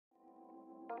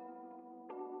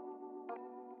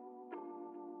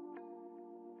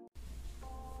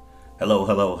Hello,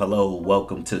 hello, hello.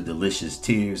 Welcome to Delicious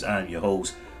Tears. I'm your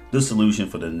host, the solution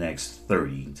for the next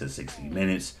 30 to 60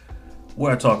 minutes,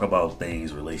 where I talk about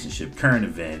things, relationship, current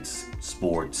events,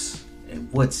 sports,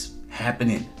 and what's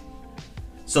happening.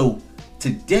 So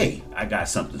today I got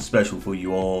something special for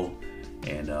you all,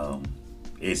 and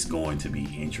it's going to be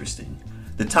interesting.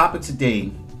 The topic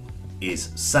today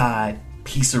is side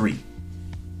piecery.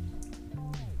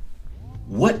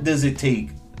 What does it take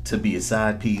to be a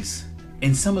side piece?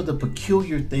 And some of the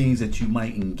peculiar things that you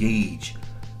might engage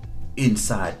in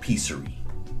side piecery.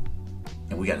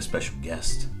 And we got a special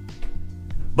guest.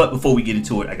 But before we get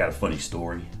into it, I got a funny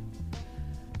story.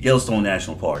 Yellowstone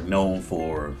National Park, known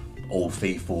for Old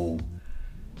Faithful,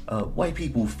 white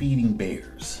people feeding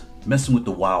bears, messing with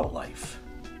the wildlife.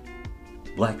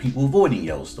 Black people avoiding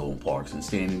Yellowstone parks and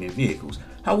staying in their vehicles.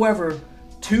 However,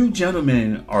 two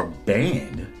gentlemen are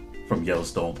banned from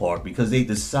Yellowstone Park because they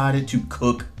decided to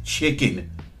cook chicken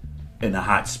in a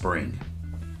hot spring.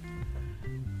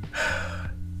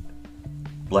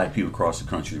 Black people across the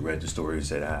country read the story and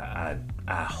said,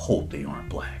 I hope they aren't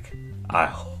black. I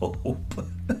hope.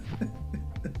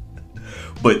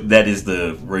 But that is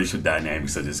the racial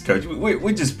dynamics of this country.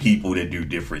 We're just people that do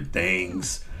different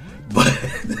things. But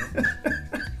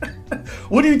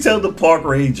what do you tell the park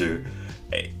ranger?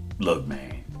 Hey, look,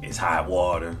 man, it's hot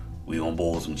water. We gonna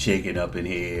boil some chicken up in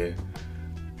here.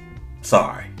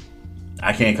 Sorry,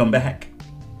 I can't come back.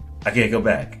 I can't come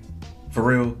back. For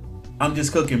real, I'm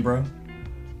just cooking, bro.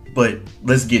 But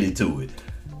let's get into it.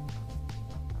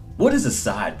 What is a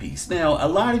side piece? Now, a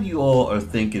lot of you all are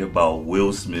thinking about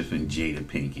Will Smith and Jada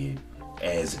Pinkett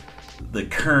as the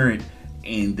current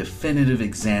and definitive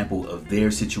example of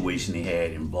their situation they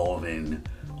had involving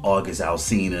August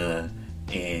Alsina,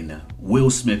 and Will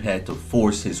Smith had to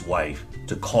force his wife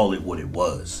to call it what it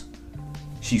was.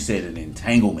 She said an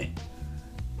entanglement.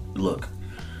 Look,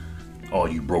 all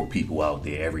you broke people out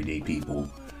there, everyday people,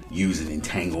 using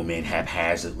entanglement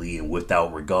haphazardly and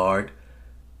without regard.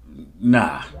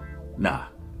 Nah.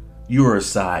 You're a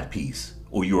side piece,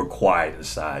 or you acquired a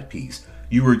side piece.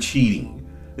 You were cheating.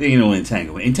 There ain't no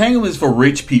entanglement. Entanglement is for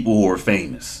rich people who are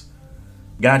famous.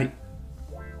 Got it?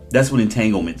 That's what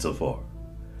entanglements are for.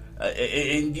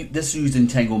 And let's use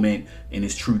entanglement in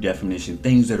its true definition.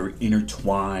 Things that are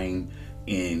intertwined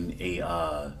in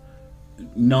a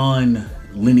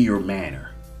non-linear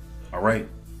manner. All right?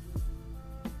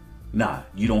 Nah,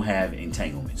 you don't have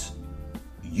entanglements.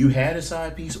 You had a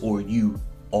side piece, or you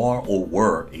are or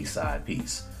were a side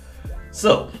piece.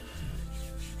 So,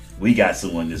 we got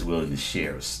someone that's willing to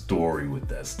share a story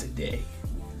with us today.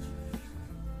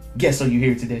 Guess, are you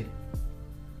here today?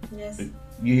 Yes.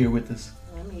 You here with us?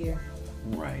 I'm here.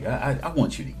 Right. I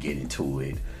want you to get into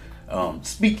it.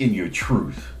 Speaking your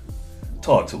truth.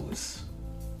 Talk to us.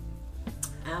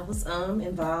 I was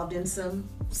involved in some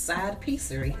side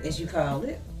piecery, as you call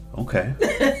it. Okay.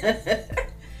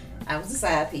 I was a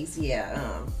side piece,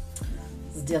 yeah.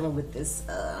 Was dealing with this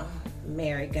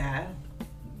married guy.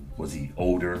 Was he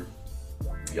older?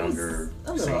 Younger?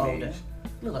 A little same older. age?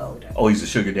 A little older. Oh, he's a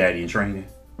sugar daddy in training?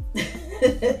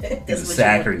 He's a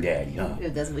saccharine daddy, huh?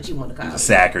 If that's what you want to call He it. was a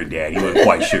saccharine daddy. He wasn't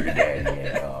quite sugar daddy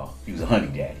yet. He was a honey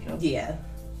daddy, huh? Yeah.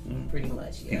 Pretty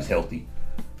much, yeah. He was healthy.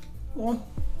 Well,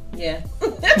 yeah.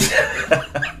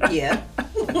 Yeah.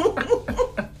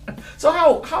 So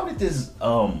how did this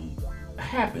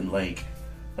happen? Like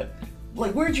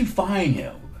where'd you find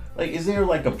him? Like, is there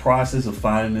like a process of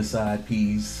finding a side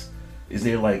piece? Is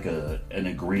there like an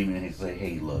agreement? It's like,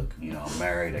 hey, look, I'm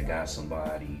married. I got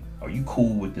somebody. Are you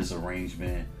cool with this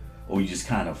arrangement, or you just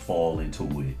kind of fall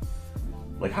into it?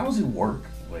 Like, how does it work?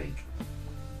 Like,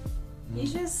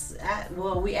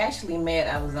 we actually met.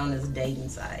 I was on this dating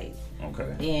site.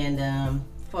 Okay. And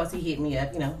of course he hit me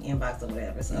up, inbox or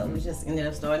whatever. So we just ended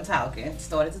up started to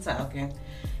talking.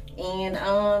 And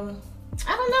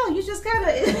I don't know, you just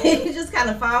kind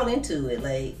of fall into it.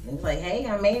 Like, hey,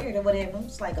 I'm married or whatever. I'm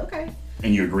just like, okay.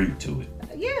 And you agreed to it.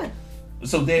 Yeah.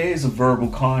 So there is a verbal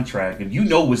contract, and you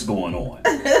know what's going on.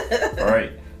 All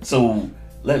right. So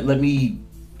let me,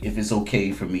 if it's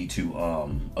okay for me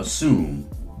to assume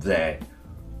that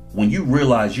when you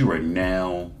realize you are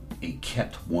now a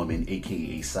kept woman,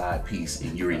 aka side piece,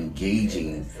 and you're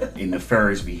engaging in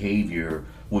nefarious behavior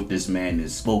with this man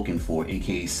that's spoken for,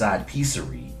 aka side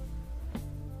piecery,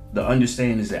 the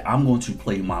understanding is that I'm going to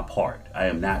play my part. I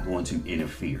am not going to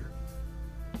interfere.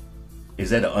 Is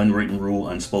that an unwritten rule,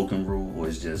 unspoken rule, or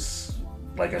is just,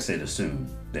 like I said, assumed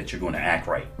that you're going to act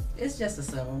right? It's just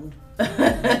assumed.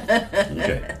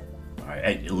 Okay. All right.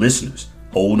 Hey, listeners,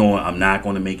 hold on. I'm not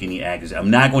going to make any accusations. I'm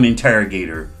not going to interrogate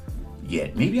her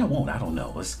yet. Maybe I won't. I don't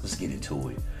know. Let's get into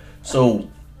it. So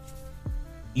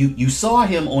you saw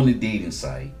him on the dating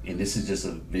site, and this is just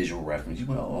a visual reference. You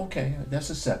went, oh, okay, that's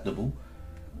acceptable,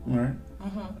 all right?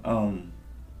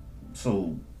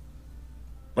 So,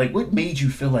 like, what made you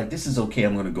feel like this is okay?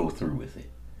 I'm going to go through with it.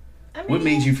 What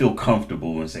made you feel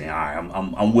comfortable in saying, all right,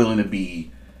 I'm willing to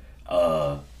be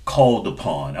called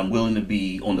upon. I'm willing to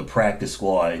be on the practice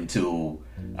squad until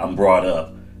I'm brought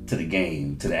up to the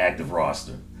game, to the active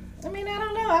roster. I mean, I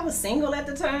don't know. I was single at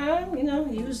the time. You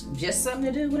know, it was just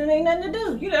something to do when it ain't nothing to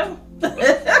do. You know.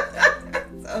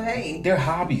 So hey, there are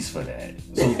hobbies for that.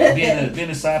 So being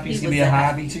a side piece can be a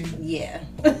hobby too. Yeah.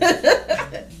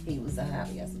 He was a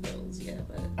hobby, I suppose. Yeah,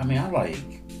 but I mean, I like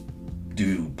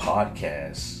do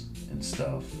podcasts and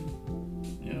stuff.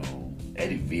 You know,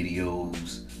 edit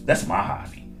videos. That's my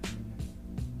hobby.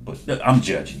 But I'm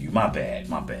judging you. My bad.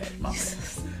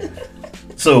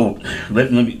 So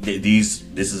let me. This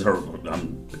is her.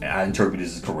 I interpret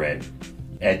this as correct.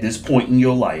 At this point in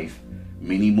your life,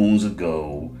 many moons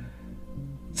ago,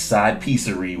 side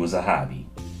piecery was a hobby.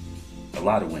 A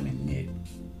lot of women knit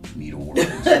needlework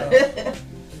and stuff.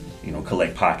 You know,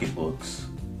 collect pocketbooks.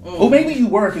 Or maybe you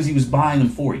were because he was buying them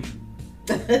for you.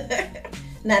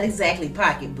 Not exactly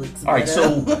pocketbooks. All right,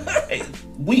 so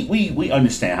we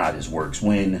understand how this works.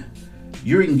 When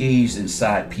you're engaged in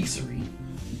side piecery,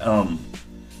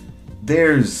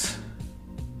 there's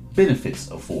benefits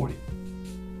afforded.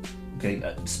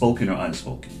 Okay, spoken or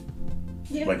unspoken.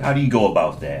 Yeah. Like, how do you go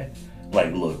about that?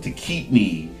 Like, look, to keep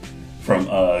me from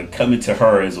coming to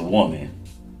her as a woman,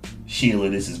 Sheila,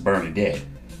 this is Bernadette.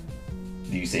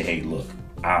 Do you say, hey, look,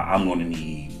 I'm going to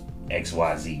need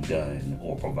XYZ done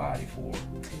or provided for?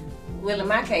 Well, in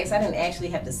my case, I didn't actually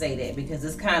have to say that because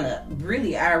it's kind of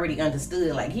really I already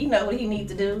understood. Like, he know what he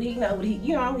needs to do. He know what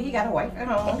he got a wife at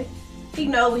home. He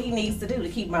know what he needs to do to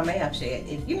keep my mouth shut.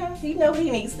 If he know what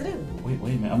he needs to do. Wait a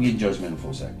minute. I'm getting judgmental for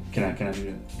a second. Can I do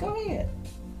that? Go ahead.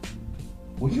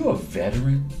 Were you a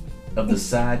veteran of the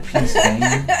side piece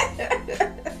game?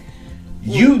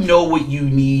 You know what you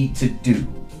need to do.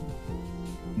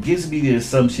 Gives me the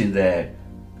assumption that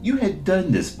you had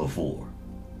done this before.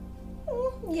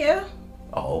 Yeah.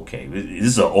 Oh, okay. This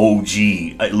is an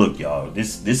OG. Look, y'all.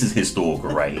 This is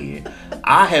historical right here.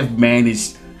 I have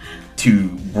managed to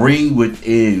bring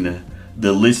within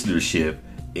the listenership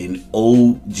an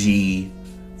OG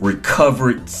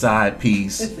recovered side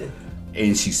piece,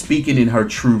 and she's speaking in her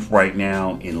truth right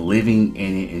now and living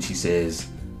in it. And she says,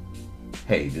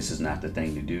 "Hey, this is not the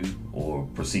thing to do," or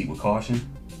proceed with caution.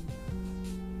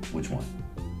 Which one?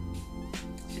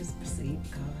 Just proceed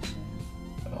with caution.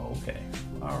 Oh, okay.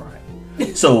 All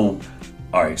right. So,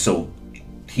 all right. So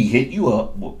he hit you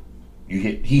up. He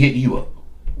hit you up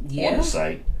on the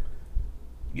site.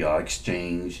 Y'all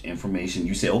exchange information.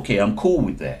 You say, okay, I'm cool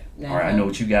with that. All right, I know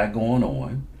what you got going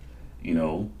on. You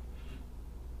know,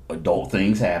 adult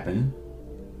things happen.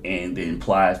 And the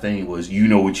implied thing was, you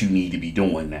know what you need to be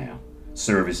doing now.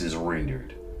 Service is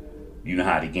rendered. You know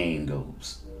how the game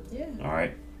goes. Yeah. All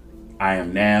right. I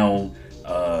am now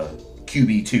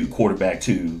QB2, quarterback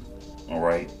 2. All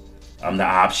right. I'm the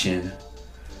option.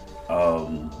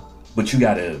 But you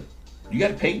gotta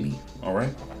pay me. All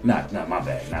right. Not my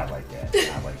bad. Not like that.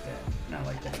 Not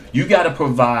like that. You gotta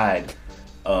provide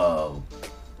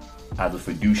either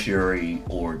fiduciary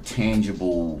or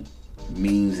tangible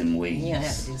means and ways. You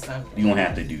have to do something. You're gonna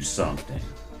have to do something.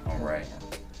 All right.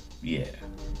 Yeah.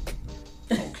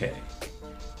 Okay.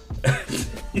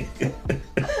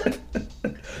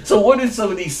 So what are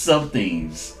some of these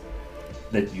somethings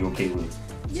that you're okay with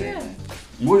saying?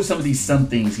 Yeah. What are some of these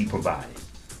somethings he provided?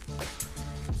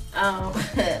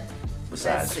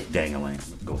 Besides dangling.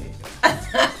 Go ahead.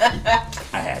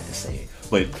 I had to say it.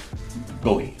 But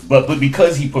go ahead. But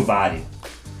because he provided.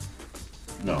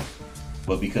 No.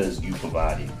 But because you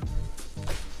provided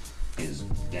his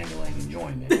dangling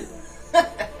enjoyment,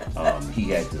 he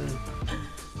had to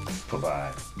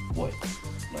provide what?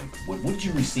 Like, what did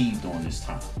you receive during this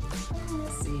time?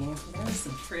 Let's see. There was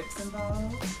some trips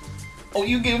involved. Oh,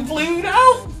 you getting flued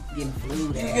out? Getting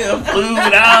flued out. Getting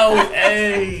flued out.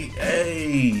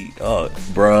 Hey.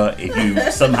 Bruh, if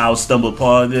you somehow stumble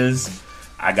upon this,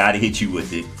 I gotta hit you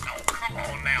with it. Oh, come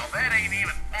on now. That ain't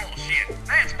even bullshit.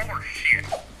 That's horse shit.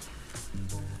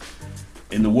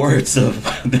 In the words of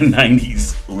the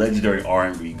 90s legendary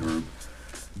R&B group,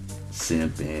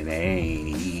 simping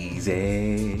ain't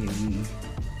easy.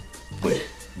 But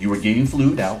you were getting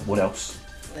flued out. What else?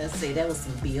 Let's see. There was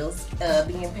some bills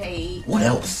being paid. What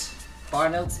else? Bar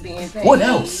notes being paid. What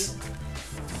else?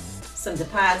 Some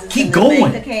deposits Keep in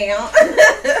going. the bank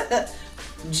account.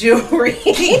 Jewelry.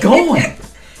 Keep going.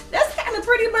 That's kind of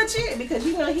pretty much it because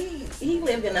he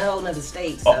lived in a whole nother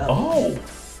state. So. Oh.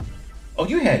 Oh,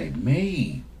 you had it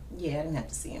made. Yeah, I didn't have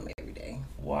to see him every day.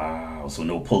 Wow. So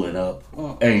no pulling up.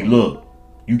 Mm-mm. Hey, look,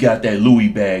 you got that Louis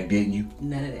bag, didn't you?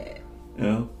 None of that.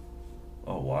 Yeah.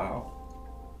 Oh wow.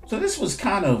 So this was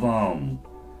kind of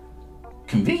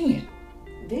convenient.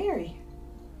 Very.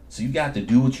 So you got to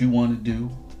do what you want to do.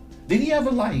 Did he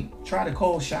ever like try to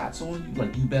call shots on you?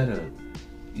 Like you better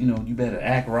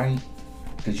act right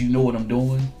because you know what I'm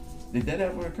doing. Did that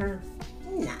ever occur?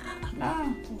 Nah.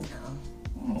 No.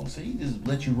 Oh, so he just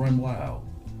let you run wild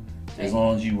as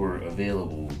long as you were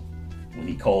available when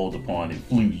he called upon and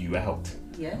flew you out.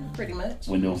 Yeah, pretty much.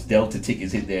 When those Delta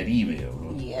tickets hit that email.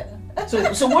 Huh? Yeah.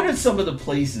 So what are some of the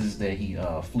places that he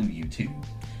flew you to?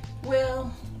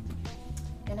 Well,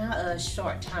 in our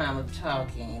short time of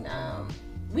talking,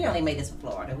 we only made it to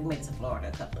Florida. We made it to Florida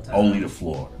a couple of times. Only to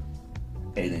Florida.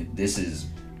 And then this is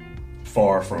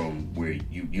far from where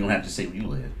you don't have to say where you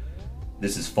live.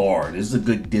 This is far. This is a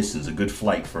good distance, a good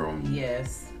flight from.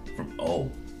 Yes.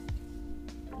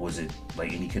 Was it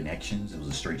like any connections? It was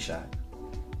a straight shot.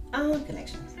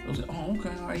 Connections. It was, okay.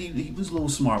 All right. He was a little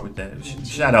smart with that.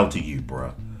 Shout out to you,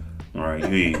 bro. All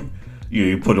right,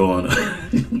 you put on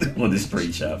on the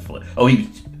straight shot flight. Oh,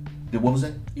 what was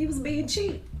that? He was being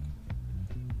cheap.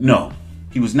 No,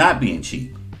 he was not being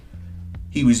cheap.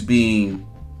 He was being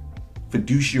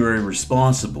fiduciary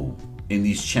responsible in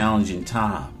these challenging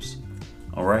times.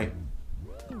 All right,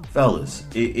 fellas,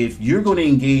 if you're going to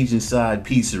engage inside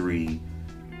pizzeria,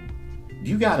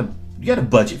 you gotta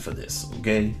budget for this.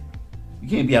 Okay, you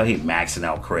can't be out here maxing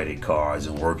out credit cards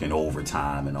and working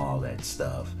overtime and all that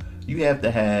stuff. You have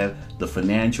to have the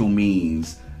financial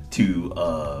means to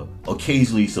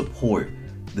occasionally support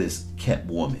this kept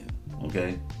woman.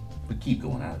 Okay, but keep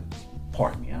going.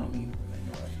 Pardon me, I don't mean anything.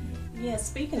 Yeah,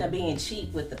 speaking of being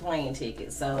cheap with the plane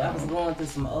ticket, so I was going through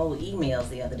some old emails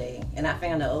the other day, and I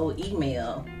found an old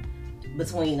email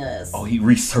between us. Oh, he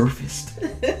resurfaced.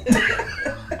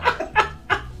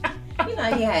 You know,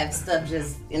 you have stuff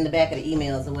just in the back of the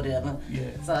emails or whatever.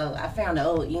 Yeah. So I found an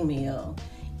old email,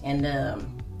 and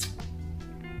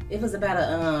it was about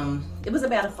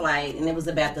a flight, and it was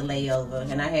about the layover,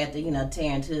 and I had to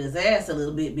tear into his ass a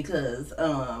little bit because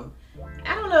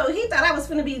I don't know, he thought I was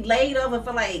gonna be laid over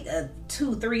for like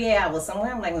 2-3 hours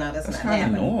somewhere. I'm like, no, that's not kind of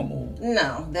happening. normal.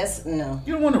 No, that's no.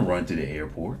 You don't want to run to the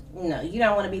airport. No, you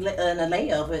don't want to be in a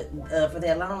layover for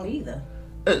that long either.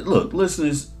 Look,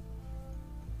 listeners,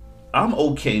 I'm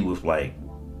okay with like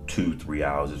 2-3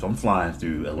 hours. If I'm flying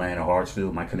through Atlanta,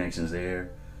 Hartsfield, my connection's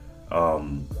there.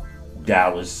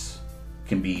 Dallas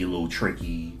can be a little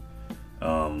tricky.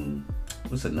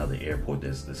 What's another airport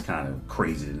that's kind of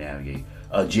crazy to navigate?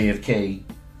 JFK.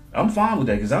 I'm fine with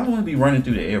that because I don't want to be running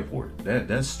through the airport.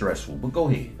 That's stressful. But go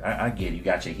ahead. I get it. You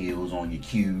got your heels on your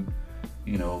cue.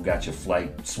 Got your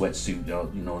flight sweatsuit.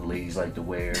 The ladies like to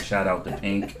wear. Shout out to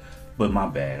Pink. But my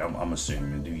bad. I'm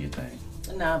assuming. Do your thing.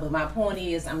 No, but my point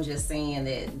is, I'm just saying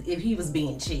that if he was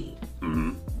being cheap.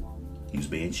 Mm-hmm. He was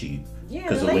being cheap. Yeah,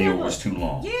 because the layover was too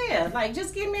long. Yeah, like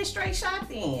just give me a straight shot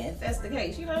then, if that's the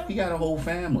case, He got a whole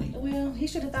family. Well, he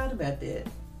should have thought about that.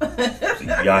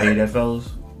 So y'all hear that, fellas?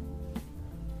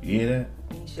 You hear that?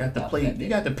 You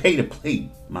got to pay the plate,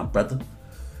 my brother.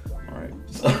 All right.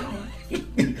 So,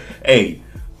 hey,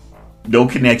 no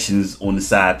connections on the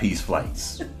side piece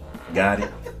flights. Got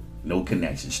it? No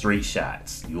connections. Straight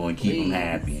shots. You want to keep them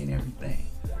happy and everything.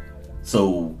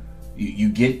 So you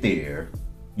get there.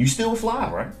 You still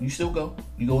fly, right? You still go.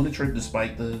 You go on the trip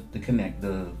despite the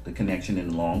connection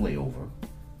and the long layover.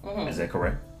 Mm-hmm. Is that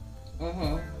correct?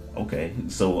 Mm-hmm. Okay.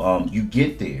 So you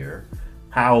get there.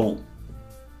 How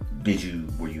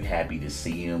were you happy to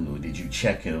see him, or did you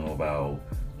check him about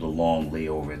the long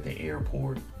layover at the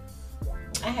airport?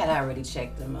 I had already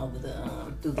checked him over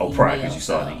through the email. Prior, because you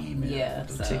saw the email. Yeah.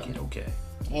 The ticket, okay.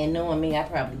 And knowing me, I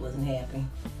probably wasn't happy.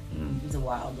 It was a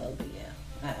while ago, but yeah.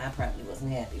 I probably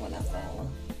wasn't happy when I saw him.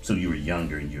 So you were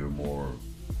younger and you were more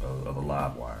of a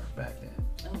live wire back then?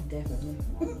 Oh, definitely.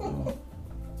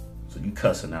 So you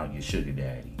cussing out your sugar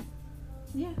daddy?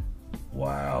 Yeah.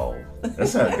 Wow.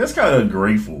 That's kind of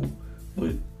ungrateful.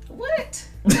 But what?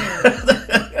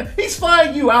 He's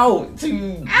flying you out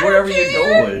to wherever you're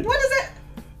going. What is it?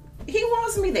 He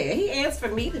wants me there. He asked for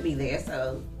me to be there,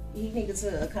 so he needed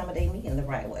to accommodate me in the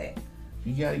right way.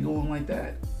 You got it going like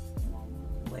that?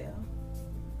 Well.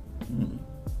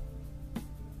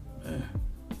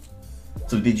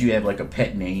 So did you have like a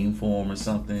pet name for him or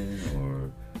something,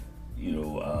 or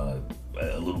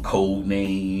a little code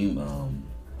name,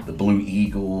 the Blue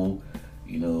Eagle,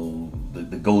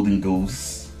 the Golden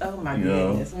Goose? Oh my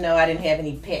goodness! No, I didn't have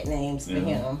any pet names for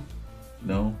him.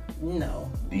 No.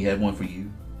 No. Did he have one for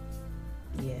you?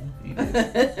 Yeah. You did.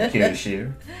 You care to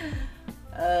share?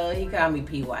 He called me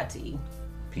PYT.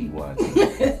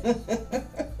 PYT.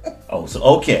 Oh, so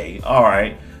okay, all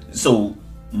right. So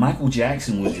Michael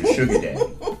Jackson was your sugar daddy.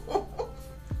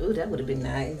 Ooh, that would have been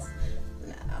nice.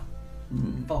 Nah,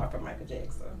 far from Michael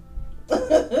Jackson.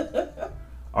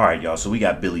 All right, y'all. So we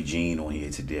got Billie Jean on here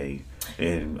today,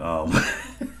 and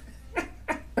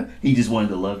he just wanted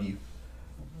to love you.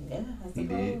 Yeah, I suppose. He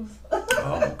did.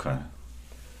 Oh, okay.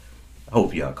 I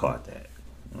hope y'all caught that.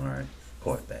 All right,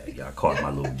 caught that. Y'all caught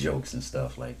my little jokes and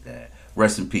stuff like that.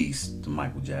 Rest in peace to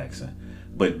Michael Jackson.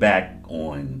 But back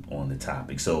on the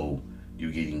topic. So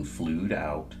you're getting flued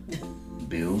out,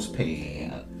 bills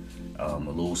paid, a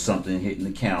little something hitting the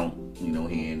account, you know,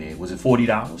 here and there. Was it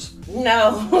 $40?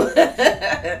 No.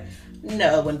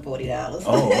 No, it wasn't $40.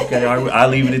 Oh, okay. I'll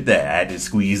leave it at that. I had to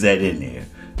squeeze that in there.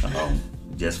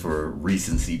 Just for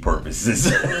recency purposes.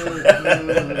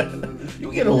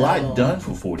 You get a lot done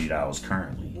for $40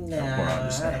 currently. No, I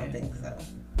don't think so.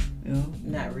 You know?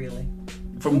 Not really.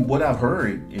 From what I've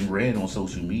heard and read on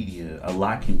social media, a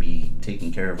lot can be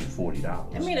taken care of for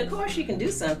 $40. I mean, of course you can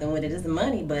do something with it. It's the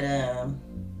money, but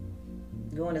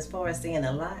going as far as saying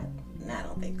a lot, no, I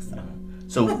don't think so.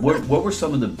 So what were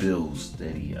some of the bills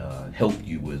that he helped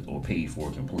you with or paid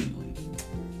for completely?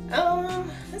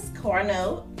 This car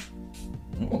note.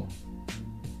 Oh.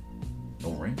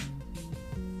 No rent?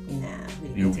 Nah.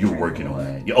 You're working on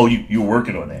that. You're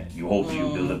working on that. You hopefully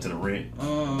you build up to the rent.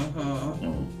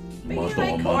 But Month yeah,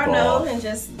 like on, car month note off. and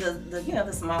just the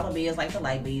the smaller bills like the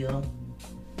light bill,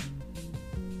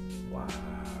 Wow.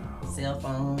 cell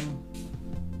phone.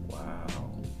 Wow.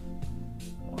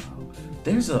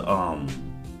 There's a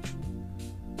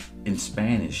in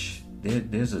Spanish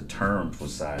there's a term for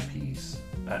side piece.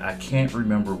 I can't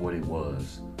remember what it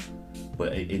was,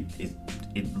 but it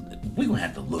we're gonna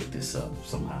have to look this up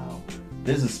somehow.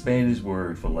 There's a Spanish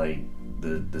word for like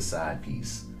the side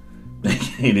piece.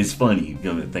 And it's funny, you're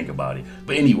gonna think about it.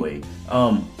 But anyway,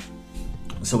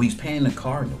 so he's paying the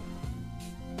car note.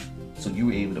 So you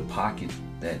were able to pocket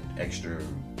that extra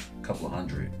couple of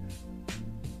 $100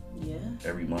 Yeah.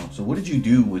 every month. So what did you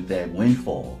do with that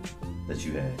windfall that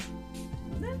you had?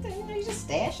 Nothing. You know, you just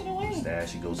stash it away.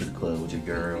 Stash, you go to the club with your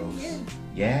girls. Yeah.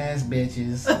 Yes,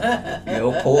 bitches.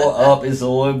 Pour up, it's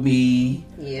on me.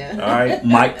 Yeah. All right,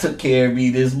 Mike took care of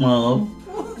me this month.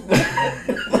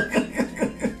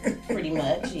 Pretty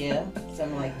much, yeah.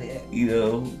 Something like that. You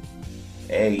know,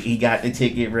 hey, he got the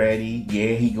ticket ready.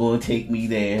 Yeah, he gonna take me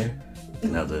there. You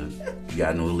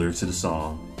gotta know the lyrics to the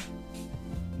song.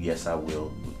 Yes, I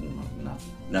will.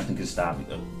 Nothing can stop me.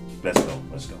 Let's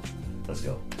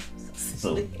go.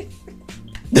 So,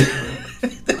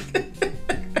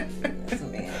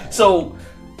 so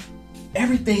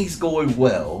everything's going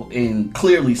well, and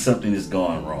clearly something has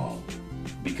gone wrong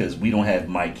because we don't have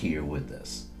Mike here with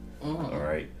us. All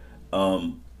right.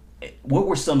 What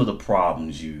were some of the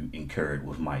problems you incurred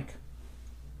with Mike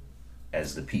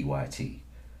as the PYT?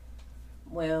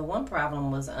 Well, one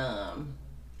problem was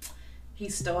he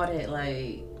started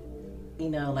like,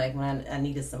 like when I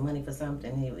needed some money for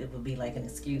something, it would be like an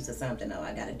excuse or something. Oh,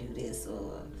 I gotta do this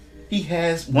or. He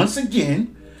has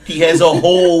a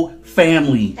whole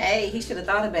family. Hey, he should have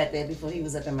thought about that before he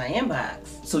was up in my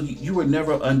inbox. So you were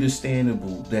never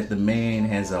understandable that the man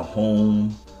has a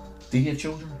home. Do you have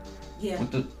children? Yeah.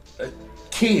 With the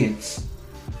kids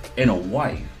and a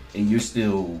wife, and you're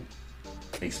still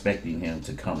expecting him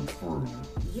to come through.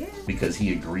 Yeah. Because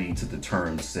he agreed to the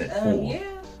terms set forth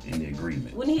Yeah. in the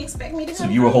agreement. Wouldn't he expect me to So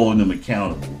come you were through? holding him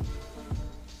accountable.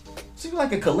 So you're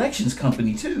like a collections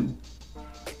company too.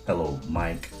 Hello,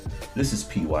 Mike. This is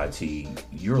PYT.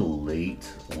 You're late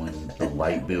on the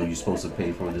light bill you're supposed to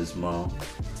pay for this month.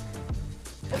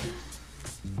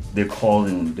 They're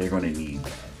calling. They're going to need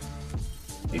that.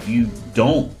 If you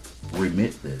don't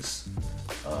remit this,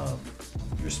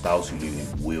 your spousal unit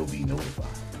will be notified.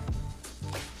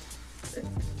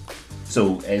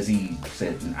 So as he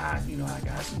said, I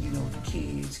got some, the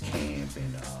kids camp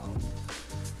and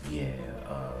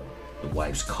the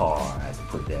wife's car. I had to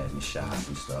put that in the shop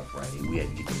and stuff, right? And we had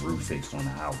to get the roof fixed on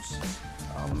the house.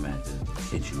 I'm gonna have to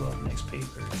hit you up next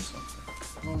paper or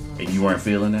something. And you weren't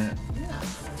feeling that?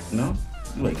 No?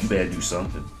 You like, you better do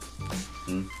something.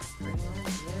 Hmm?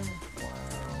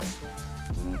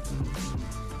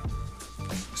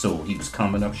 So he was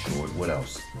coming up short. What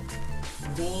else?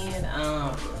 Then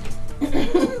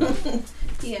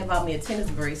he had bought me a tennis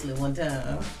bracelet one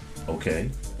time. Okay.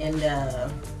 And I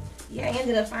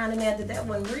ended up finding out that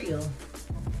wasn't real.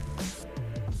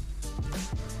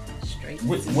 Straight.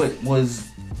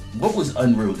 What was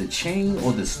unreal? The chain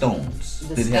or the stones?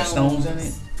 The Did it have stones in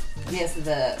it? Yes,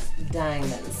 the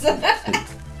diamonds.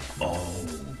 Oh,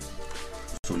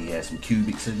 so he had some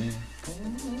cubics in there.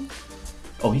 Mm-hmm.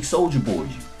 Oh, he soldier boyed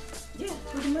you. Yeah,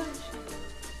 pretty much.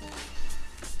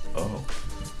 Oh,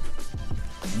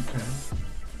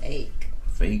 okay.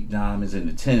 Fake diamonds and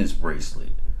the tennis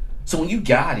bracelet. So when you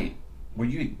got it,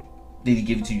 did he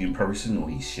give it to you in person or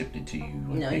he shipped it to you?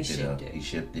 No, he shipped it. He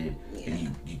shipped it. Yeah.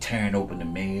 And you tearing open the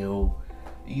mail.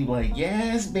 You like,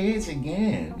 yes, bitch,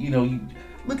 again. You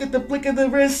look at the flick of the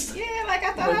wrist. Yeah, like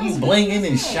I thought I was you blinging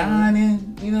and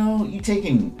shining. You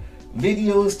taking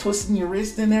videos, twisting your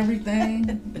wrist and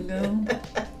everything.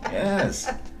 Yes,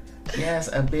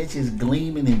 a bitch is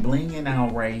gleaming and blinging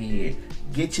out right here.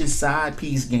 Get your side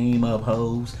piece game up,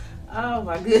 hoes. Oh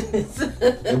my goodness.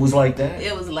 It was like that?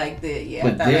 It was like that, yeah.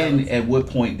 But then at what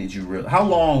point did you realize? How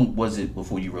long was it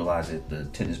before you realized that the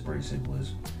tennis bracelet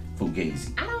was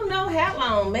fugazi? I don't know how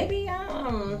long. Maybe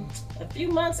a few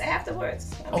months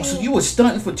afterwards. I mean, so you were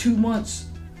stunting for 2 months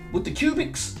with the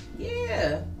cubics?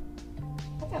 Yeah.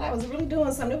 I thought I was really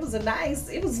doing something. It was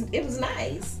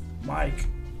nice. Mike.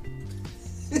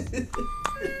 Warning,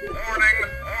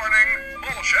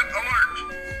 bullshit alert.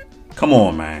 Come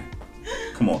on, man.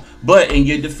 Come on. But in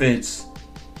your defense,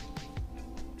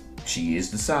 she is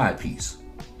the side piece.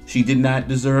 She did not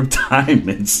deserve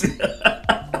diamonds.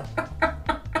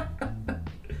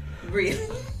 Really?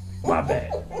 My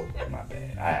bad.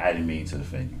 I didn't mean to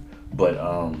offend you. But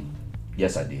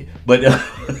yes I did. But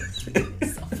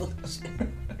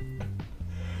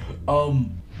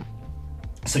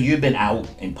so you've been out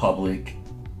in public.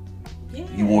 Yeah.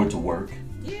 You wore it to work.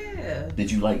 Yeah. Did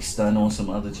you like stun on some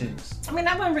other chicks? I mean,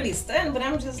 I wasn't really stunned, but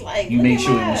I'm just like. You made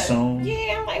sure it was sewn?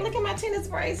 Yeah, I'm like, look at my tennis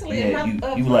bracelet. Yeah,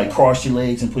 you like cross your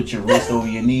legs and put your wrist over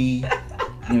your knee.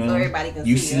 So everybody can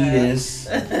you see see this.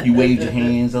 You waved your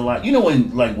hands a lot. You know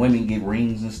when like women get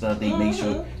rings and stuff, they make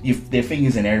sure their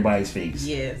fingers in everybody's face.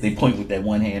 Yes. They point with that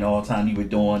one hand all the time. You were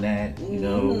doing that.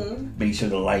 Make sure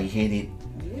the light hit it.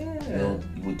 Yeah.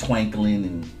 You were twinkling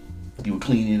and you were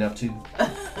cleaning it up too. Or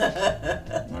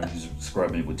you just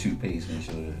scrubbing it with toothpaste and make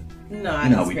sure that. No, I you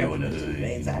know how don't we do in the scrub it with hood.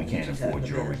 toothpaste. I We do can't what afford you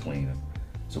jewelry talking cleaner,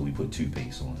 so we put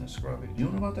toothpaste on and scrub it. You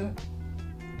don't know about that?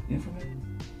 You ain't from that?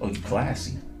 Oh, you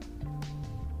classy.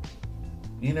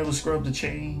 You never scrubbed the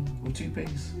chain with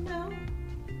toothpaste? No.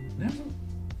 Never?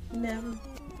 Never.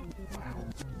 Wow.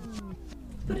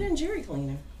 Put it in jewelry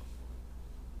cleaner.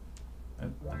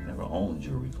 I've never owned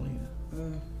jewelry cleaner.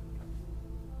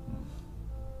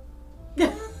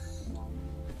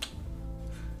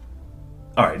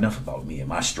 All right, enough about me and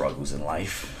my struggles in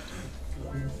life.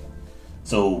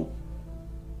 So,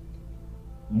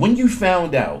 when you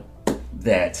found out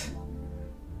that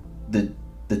the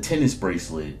tennis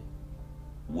bracelet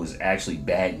was actually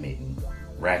badminton,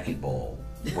 racquetball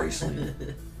bracelet,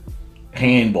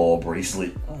 handball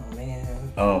bracelet, Oh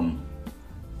man,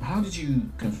 how did you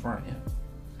confront him?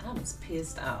 I was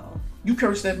pissed off. You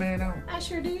cursed that man out? I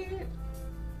sure did.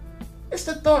 It's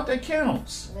the thought that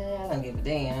counts. Man, I don't give a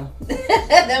damn.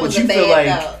 That was But you a feel bad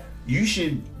like thought. you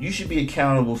should be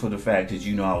accountable for the fact that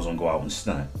you know I was gonna go out and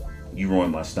stunt. You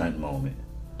ruined my stunt moment.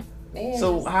 Man,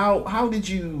 So how did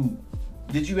you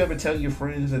ever tell your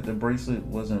friends that the bracelet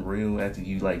wasn't real after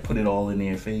you like put it all in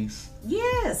their face?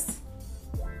 yes,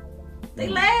 they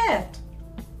laughed.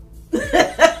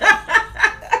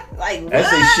 Like what?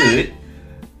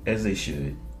 As they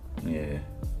should. Yeah.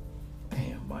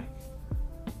 Damn, Mike.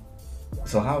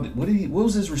 So what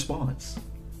was his response?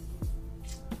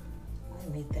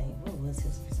 Let me think. What was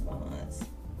his response?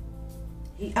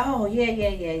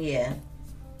 Yeah.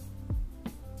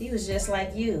 He was just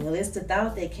like you. Well, it's the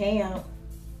thought that count.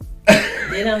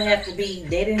 They didn't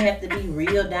have to be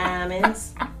real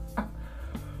diamonds.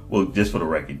 Well, just for the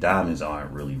record, diamonds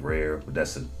aren't really rare, but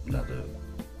that's another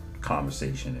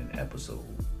conversation and episode.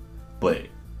 But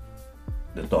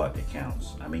the thought that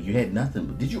counts. I mean, you had nothing.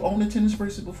 But did you own a tennis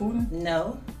bracelet before then?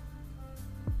 No.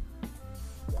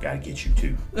 Gotta get you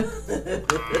too. That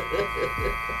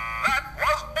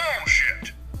was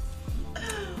bullshit.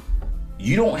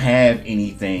 You don't have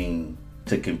anything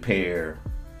to compare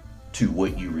to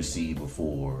what you received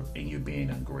before, and you're being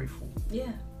ungrateful.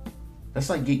 Yeah. That's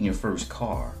like getting your first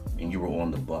car and you were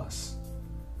on the bus.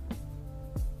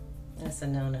 That's a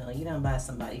no-no. You don't buy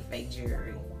somebody fake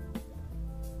jewelry.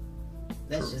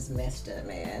 That's just messed up,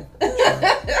 man.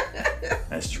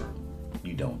 That's true.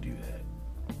 You don't do that.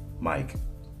 Mike.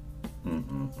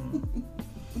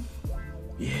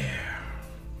 Yeah.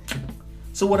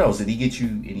 So what else? Did he get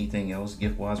you anything else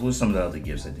gift-wise? What were some of the other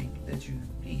gifts that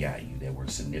he got you that were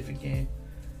significant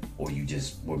or you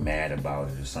just were mad about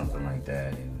it or something like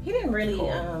that. And He didn't really,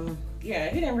 called. he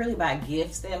didn't really buy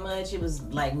gifts that much. It was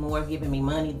like more giving me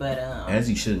money, but As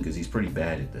he shouldn't, because he's pretty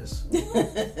bad at this.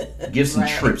 Gifts and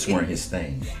Right. trips weren't his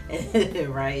thing.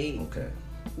 right. Okay.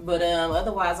 But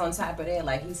otherwise, on top of that,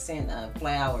 like he sent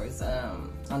flowers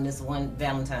on this one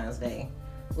Valentine's Day.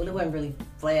 Well, it wasn't really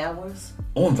flowers.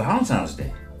 On Valentine's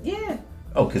Day. Yeah.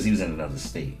 Oh, because he was in another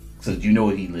state. So you know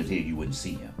if he lived here, you wouldn't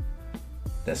see him.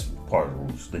 That's part of the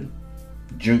rules. February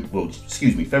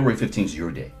 15th is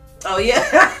your day. Oh yeah.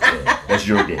 Yeah, that's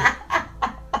your day.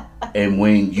 And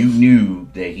when you knew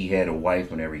that he had a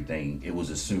wife and everything, it was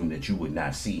assumed that you would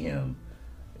not see him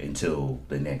until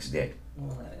the next day.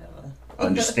 Whatever.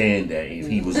 Understand that if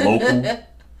he was local,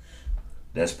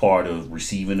 that's part of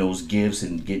receiving those gifts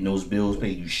and getting those bills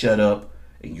paid. You shut up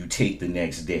and you take the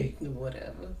next day.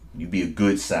 Whatever. You be a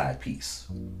good side piece.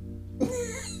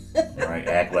 Right?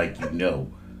 Act like you know.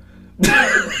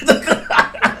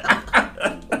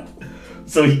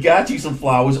 So he got you some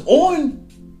flowers on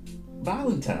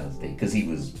Valentine's Day because he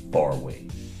was far away.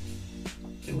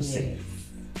 It was Yeah. safe.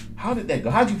 How did that go?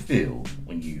 How'd you feel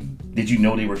when did you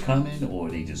know they were coming, or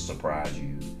they just surprised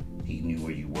you? He knew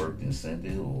where you worked and sent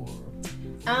it, or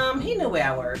He knew where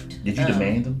I worked. did you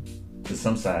demand them? Because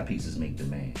some side pieces make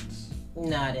demands.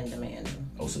 No, I didn't demand them.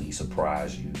 Oh, so he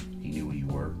surprised you. He knew where you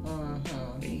worked,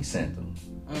 and he sent them.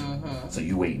 So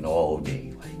you waiting all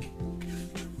day, like.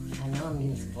 I know I'm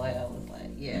used to flowers.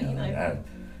 Like, yeah, You know,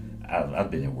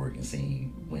 I've been at work and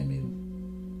seen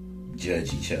women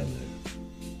judge each other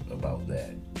about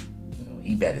that. You know,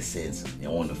 he better send something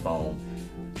on the phone.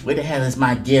 Where the hell is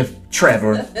my gift,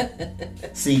 Trevor?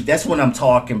 See, that's what I'm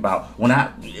talking about.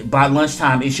 By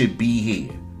lunchtime, it should be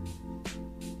here.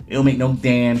 It don't make no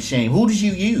damn shame. Who did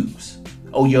you use?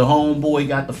 Oh, your homeboy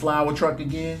got the flower truck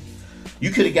again? You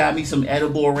could have got me some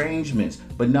edible arrangements.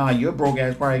 But nah, your broke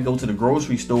ass probably go to the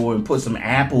grocery store and put some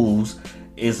apples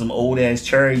and some old ass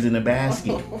cherries in a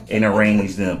basket and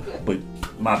arrange them. But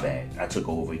my bad, I took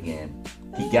over again.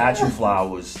 He got you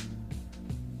flowers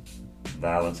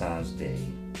Valentine's Day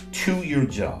to your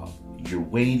job. You're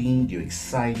waiting, you're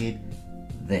excited.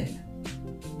 Then,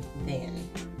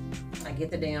 I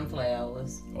get the damn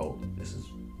flowers. oh, this is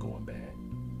going bad.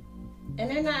 And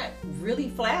they're not really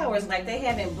flowers. Like, they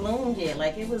haven't bloomed yet.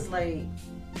 Like, it was like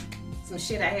some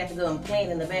shit I had to go and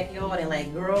plant in the backyard and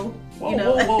like grow. Whoa, you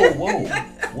know?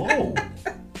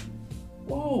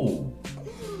 whoa.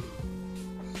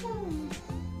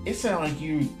 It sounds like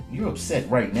you're upset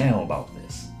right now about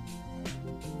this.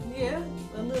 Yeah,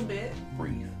 a little bit.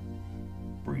 Breathe.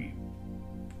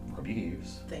 Rub your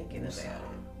ears. Thinking about it.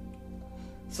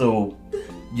 So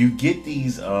you get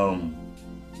these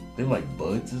they're like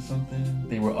buds or something.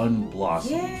 They were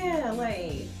unblossomed. Yeah,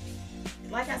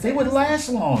 like I said. They would last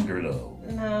longer though.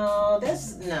 No,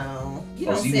 that's no. You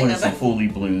Oh, don't so you send wanted some them. fully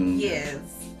bloomed. Yes.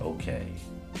 Okay.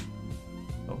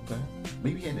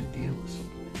 Maybe you had a deal or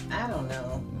something. I don't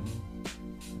know.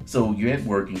 So you're at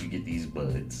work and you get these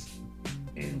buds,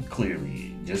 and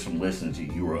clearly, just from listening to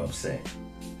you, you were upset.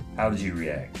 How did you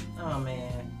react? Oh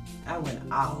man, I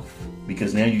went off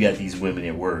Because now you got these women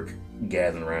at work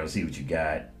gathering around to see what you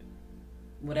got.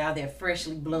 without their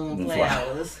freshly bloomed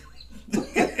Flowers.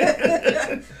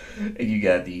 flowers. And you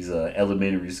got these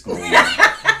elementary school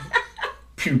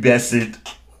pubescent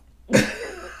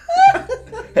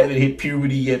haven't hit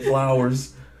puberty yet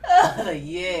flowers.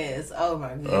 Yes. Oh my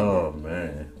goodness. Oh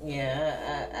man.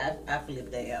 Yeah, I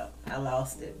flipped out. I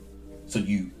lost it. So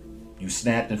you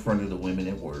snapped in front of the women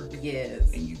at work,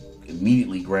 Yes. and you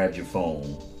immediately grabbed your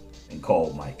phone and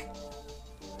called Mike.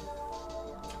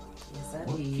 Yes, I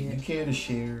Can you did. care to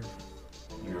share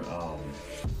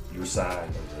your side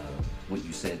of what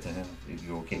you said to him? If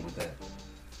you're okay with that.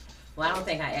 Well, I don't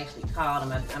think I actually called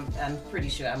him. I'm pretty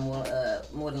sure I more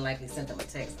than likely sent him a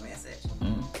text message.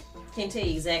 Can't tell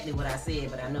you exactly what I said,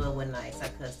 but I know it wasn't nice. I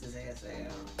cussed his ass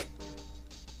out.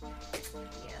 Yeah.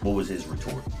 What was his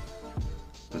retort?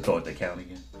 To throw the count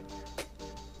again?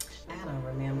 I don't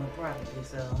remember, probably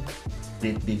so.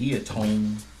 Did he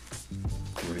atone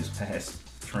for his past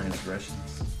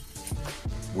transgressions?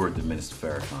 Word to Minister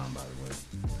Farrakhan, by the way.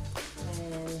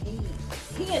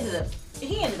 And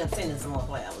he ended up sending some more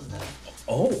flowers though.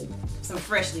 Oh. Some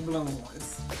freshly bloomed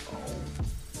ones. Oh.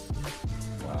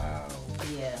 Wow.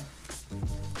 Yeah.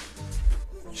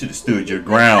 Should have stood your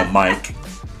ground, Mike.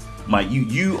 Mike,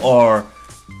 you are,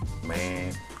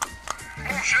 man.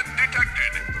 Bullshit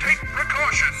detected. Take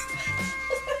precautions.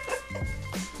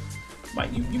 Mike,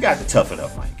 you got to toughen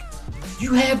up, Mike.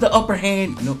 You have the upper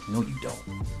hand. No, you don't.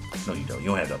 No, you don't. You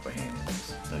don't have the upper hand in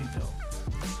this. No, you don't.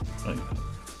 No, you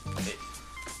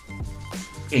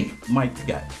don't. Mike,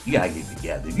 you gotta get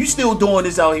together. You still doing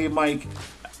this out here, Mike?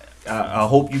 I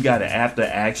hope you got an after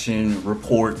action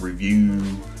report review.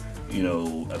 You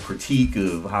know, a critique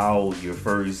of how your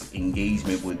first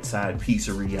engagement with Side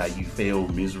Pizzeria, how you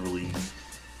failed miserably.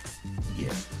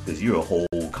 Yeah, because you're a whole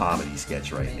comedy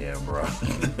sketch right there, bro.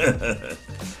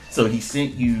 So he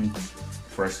sent you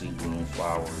freshly bloomed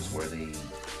flowers. Were they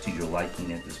to your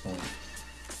liking at this point?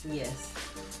 Yes.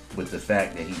 With the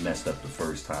fact that he messed up the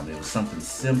first time, there was something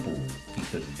simple he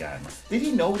could have gotten. Did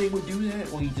he know they would do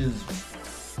that, or he just?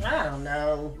 I don't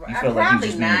know. You felt like he was Probably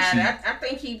just being not. cheap? I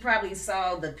think he probably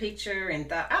saw the picture and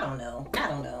thought, I don't know.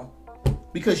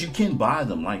 Because you can buy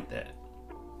them like that.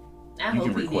 I You hope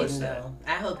can he request didn't that. know.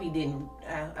 I hope he didn't.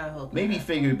 I hope Maybe he not.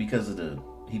 figured because of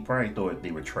he probably thought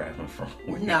they were traveling from.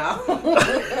 No.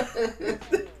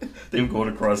 They were going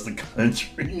across the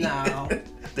country. No.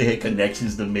 They had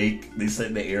connections to make. They sat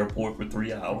in the airport for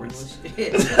 3 hours.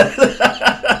 Bullshit.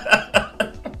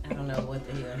 I don't know what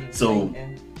the hell he was So-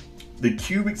 thinking. The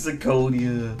cubic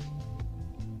zirconia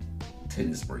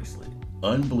tennis bracelet,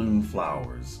 unbloomed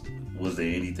flowers. Was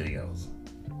there anything else?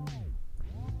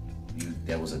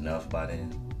 That was enough by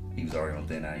then? He was already on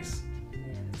thin ice? Yeah,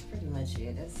 that's pretty much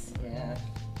it. Yeah.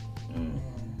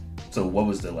 So what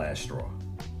was the last straw?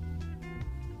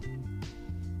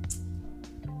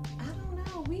 I don't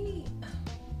know.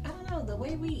 I don't know. The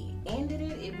way we ended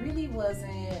it, it really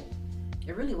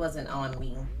wasn't on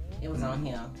me. It was on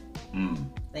him. I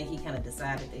think he kind of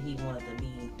decided that he wanted to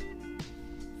be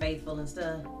faithful and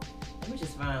stuff, which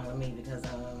is fine with me because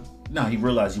No, he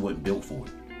realized he wasn't built for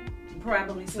it.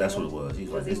 probably so. That's what it was. He's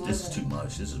like, Because he this is wasn't. too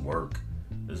much. This is work.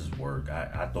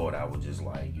 I thought I would just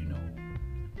like,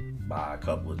 buy a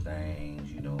couple of things,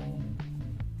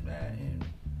 that and,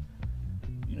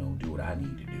 do what I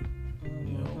need to do,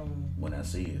 when I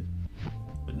see it.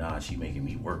 But nah, she making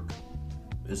me work.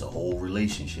 It's a whole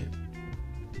relationship.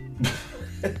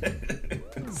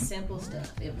 Simple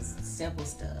stuff. It was simple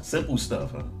stuff. Simple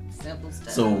stuff, huh? Simple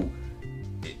stuff. So,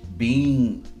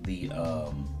 being the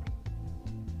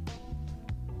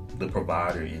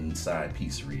provider inside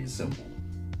Pizzeria is simple,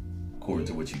 according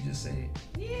to what you just said.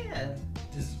 yeah.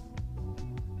 Just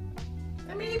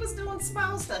I mean, he was doing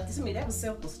small stuff. To me, that was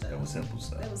simple stuff. that was simple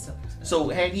stuff. That was simple stuff. So,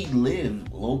 had he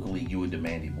lived locally, you would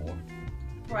demand it more.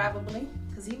 Probably,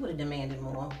 because he would have demanded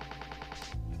more.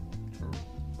 True.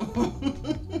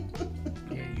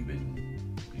 Yeah, you've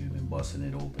been busting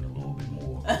it open a little bit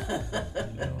more,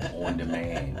 on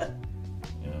demand,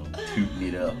 tooting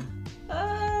it up,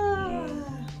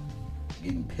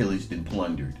 getting pillaged and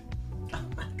plundered. Oh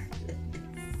my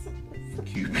goodness.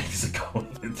 Cubic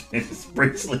zirconia tennis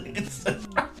bracelets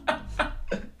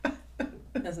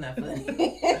That's not funny.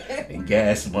 and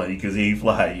gas money because he ain't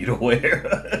flying you to where.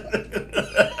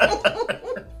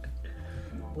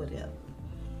 Whatever.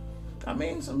 I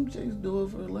mean, some chicks do it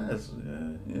for less,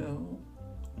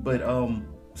 But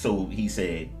so he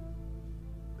said,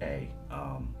 "Hey,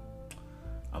 I'm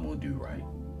gonna do right,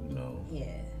 Yeah.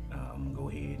 I'm gonna go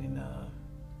ahead and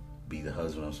be the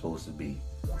husband I'm supposed to be."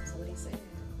 That's what he said.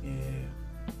 Yeah.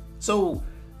 So,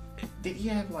 did he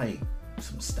have like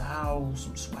some style,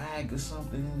 some swag or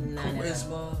something? None at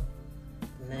Charisma?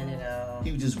 None at all.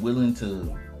 He was just willing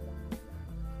to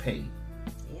pay.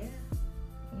 Yeah.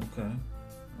 Okay.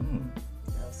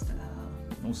 No style.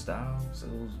 No style. So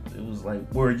it was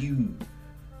like, were you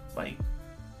like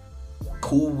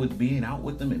cool with being out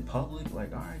with them in public?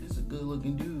 Like, all right, this is a good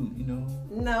looking dude, No.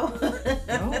 No?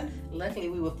 Luckily,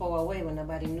 we were far away when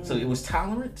nobody knew. So it was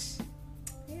tolerance?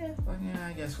 Yeah. Like, yeah,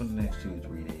 I guess for the next 2 or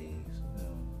 3 days.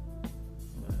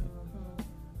 But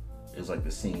it was like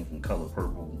the scene from Color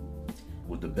Purple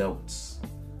with the belts.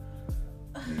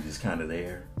 You're just kind of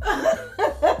there.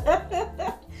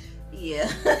 Yeah.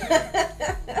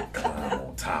 Climb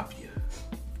on top of you.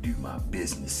 Do my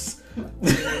business.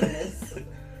 Yes. And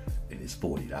it's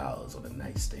 $40 on the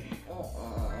nightstand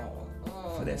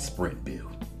for that Sprint bill.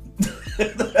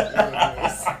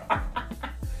 Yes.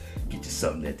 Get you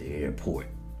something at the airport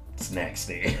snack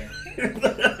stand.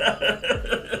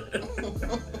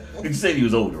 You said he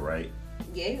was older, right?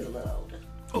 Yeah, he was a little older.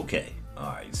 Okay.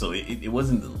 All right. So it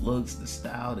wasn't the looks, the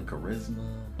style, the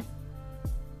charisma.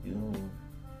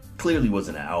 Clearly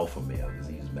wasn't an alpha male because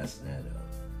he was messing that up.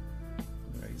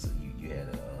 Right. So you had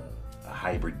a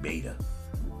hybrid beta,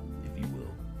 if you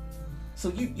will. So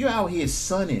you're out here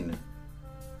sunning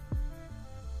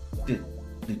the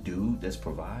dude that's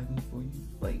providing for you,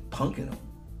 like punking him.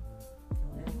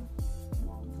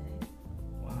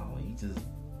 Wow, he just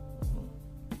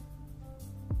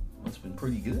must have been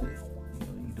pretty good.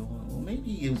 You doing well.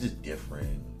 Maybe it was just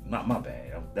different. Not my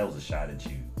bad. That was a shot at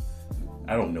you.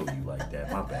 I don't know you like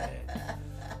that. My bad.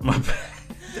 My bad.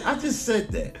 I just said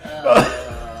that.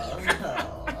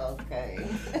 Okay.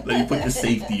 Let me put the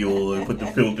safety on, put the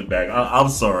filter back. I'm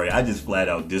sorry. I just flat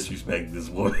out disrespect this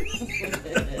woman.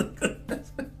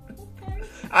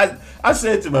 I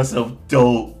said to myself,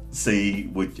 don't say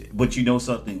but you know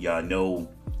something, y'all know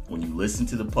when you listen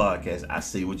to the podcast, I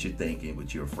say what you're thinking,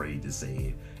 but you're afraid to say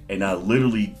it. And I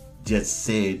literally just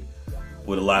said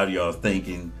what a lot of y'all are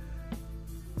thinking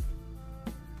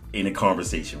in a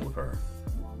conversation with her.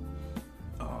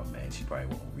 Oh man, she probably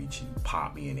won't reach and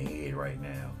pop me in the head right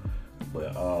now.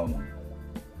 But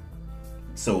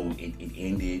so it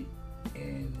ended,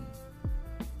 and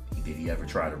did he ever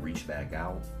try to reach back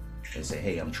out and say,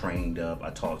 hey, I'm trained up, I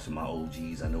talked to my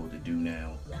OGs, I know what to do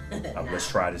now, let's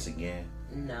try this again?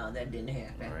 No, that didn't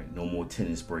happen. All right, no more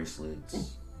tennis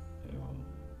bracelets.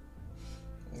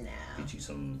 No. Get you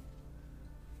some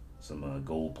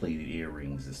gold-plated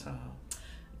earrings this time.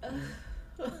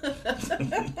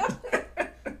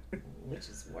 Which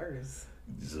is worse?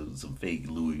 Some fake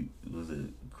Louis, was it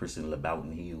Christian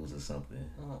Louboutin heels or something?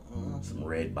 Some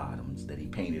red bottoms that he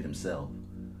painted himself.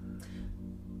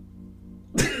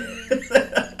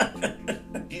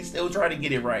 He's still trying to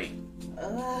get it right.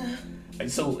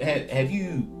 So have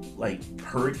you like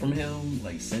heard from him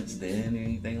like since then,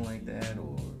 anything like that,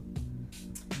 or?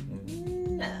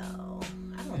 No,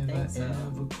 I don't think so. Have I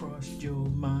ever crossed your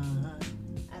mind?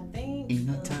 I think.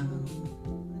 Anytime.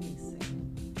 Let me see.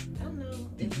 I don't know.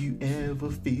 Do you ever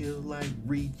feel like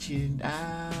reaching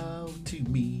out to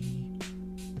me?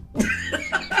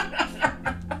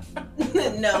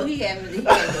 No, he haven't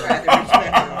tried to reach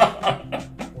back out.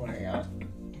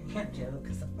 Well,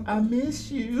 jokes. I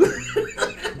miss you.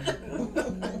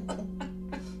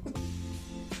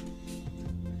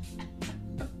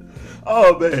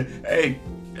 Oh man, hey,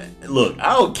 look,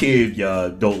 I don't care if y'all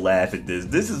don't laugh at this.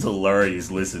 This is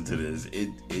hilarious. Listen to this.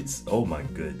 It's oh my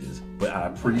goodness. But I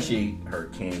appreciate her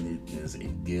candidness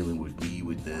in dealing with me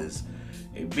with this,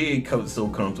 and being so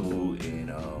comfortable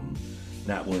and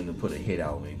not willing to put a hit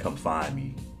out and come find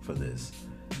me for this.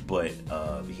 But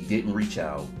he didn't reach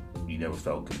out. You never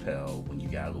felt compelled when you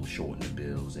got a little short in the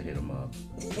bills to hit him up.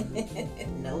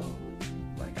 No.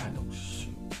 Like, I know,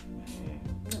 shoot, man.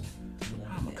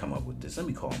 I'm gonna come up with this. Let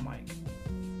me call Mike.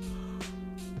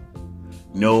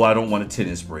 No, I don't want a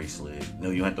tennis bracelet. No,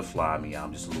 you don't have to fly me.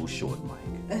 I'm just a little short,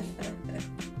 Mike.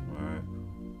 Alright.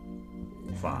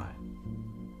 Fine.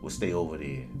 We'll stay over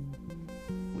there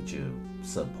with your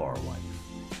subpar wife.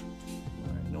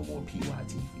 Alright, no more PYT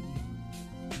for you.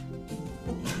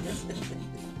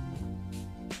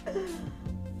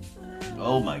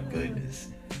 Oh my goodness.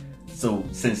 So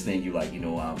since then you're like, you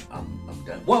know, I'm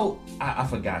done. Well, I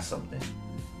forgot something.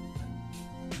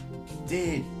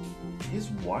 Did his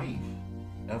wife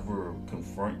ever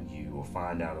confront you or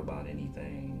find out about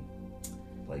anything,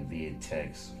 like via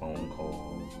text, phone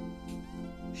call?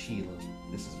 Sheila,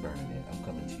 this is Bernadette. I'm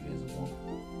coming to you as a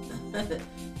woman.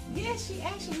 Yeah, she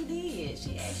actually did.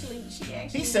 She actually.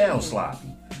 He sounds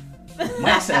sloppy.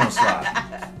 Mike sounds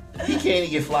sloppy. He can't even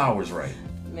get flowers right.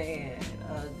 Man,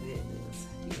 oh goodness.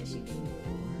 Yeah, she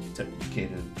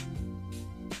did.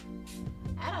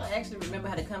 I don't actually remember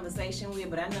how the conversation went,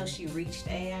 but I know she reached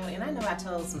out, and I know I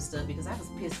told some stuff because I was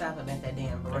pissed off about that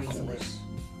damn bracelet.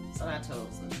 So I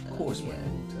told some stuff. Of course, yeah.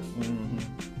 man.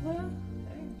 Well,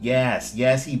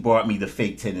 Yes, he bought me the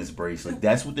fake tennis bracelet.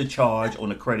 That's what the charge on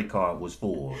the credit card was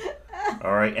for.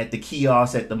 All right, at the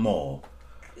kiosk at the mall.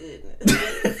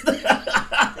 goodness.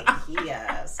 The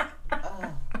kiosk.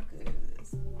 Oh,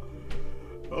 goodness.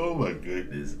 Oh my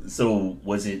goodness. So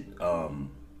was it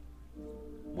calm?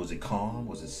 Was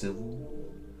it civil?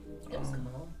 It was calm.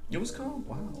 It was calm.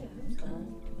 Wow. Yeah, it was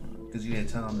calm. Because you had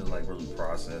time to like really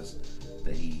process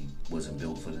that he wasn't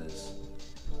built for this.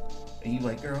 And you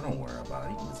like, girl, don't worry about it.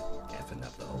 He was effing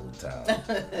up the whole time.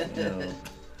 You know,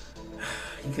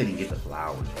 he couldn't get the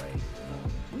flowers right.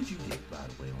 What did you get, by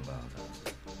the way, on Valentine's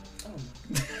Day? Oh.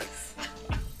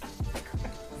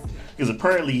 Because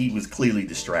apparently he was clearly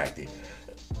distracted.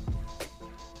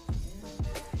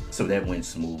 So that went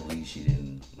smoothly. She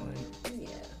didn't like. Yeah,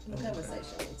 the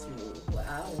conversation went smooth. Well,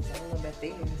 I don't know about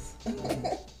theirs.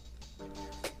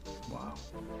 Wow,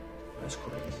 that's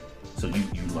crazy. So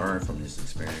you learned from this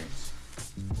experience.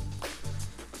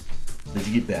 Did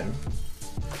you get better?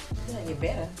 Did I get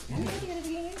better? I did it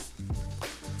again.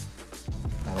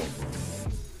 I don't know.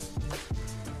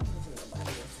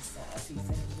 Nobody else's size. He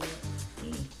said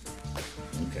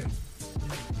Okay.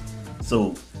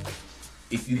 So,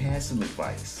 if you had some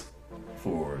advice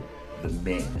for the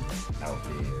men out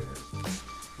there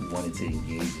who wanted to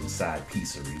engage in side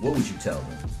piecery, what would you tell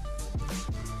them?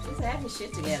 just have your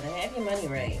shit together. Have your money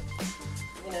right.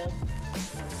 You know,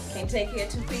 Can't take care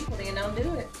of two people, then don't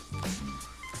do it.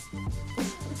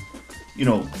 You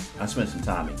know, I spent some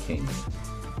time in Kenya,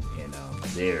 and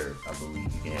there I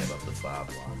believe you can have up to 5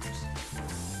 wives.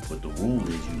 But the rule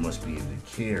is you must be able to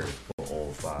care for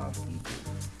all 5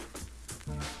 equally,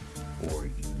 or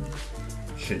you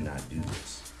should not do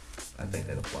this. I think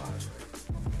that applies, right?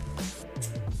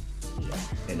 Yeah.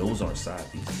 And those aren't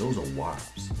side pieces; those are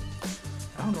wives.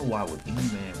 I don't know why would any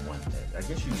man want that. I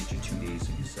guess you get your 2 days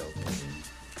to yourself,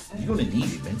 and you're gonna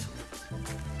need it mentally.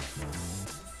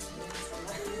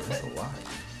 That's a lot.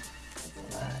 That's a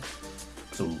lot.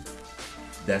 So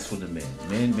that's for the men.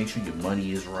 Men, make sure your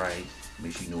money is right.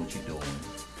 Make sure you know what you're doing.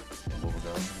 And what was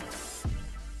that?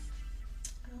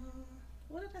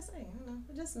 What did I say?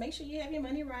 Just make sure you have your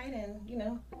money right, and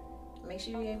make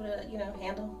sure you're able to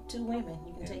handle 2 women.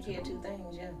 You can take care of 2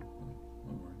 things. Yeah.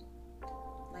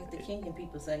 Like the Kenyan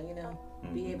people say,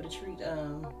 be able to treat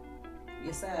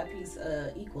your side piece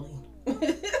equally.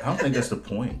 I don't think that's the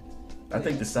point. I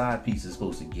think the side piece is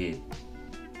supposed to get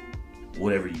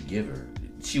whatever you give her.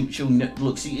 She'll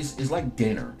look. See, it's like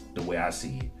dinner. The way I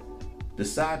see it, the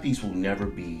side piece will never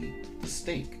be the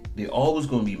steak. They're always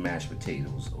going to be mashed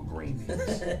potatoes or green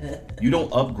beans. You don't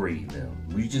upgrade them.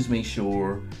 You just make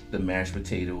sure the mashed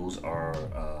potatoes are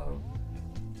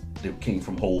they came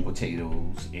from whole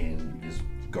potatoes and there's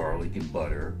garlic and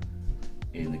butter,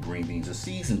 and the green beans are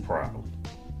seasoned properly.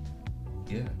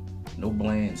 Yeah, no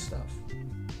bland stuff.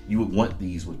 You would want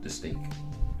these with the steak.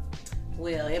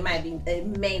 Well, it may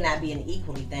not be an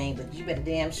equally thing, but you better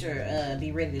damn sure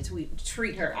be ready to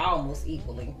treat her almost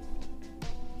equally.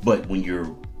 But when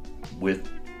you're with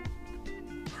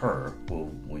her,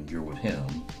 well, when you're with him,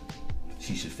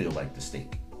 she should feel like the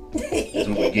steak. That's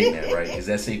what we're getting at, right? Is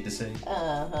that safe to say?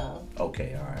 Uh-huh.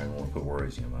 Okay, all right. I don't want to put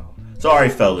words in your mouth. Sorry,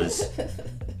 fellas.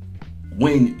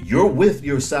 When you're with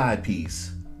your side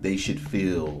piece, they should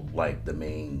feel like the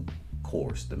main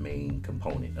course, the main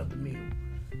component of the meal.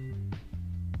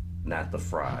 Not the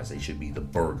fries. They should be the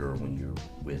burger when you're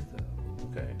with them,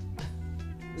 okay?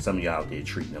 Some of you out there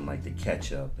treating them like the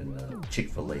ketchup and the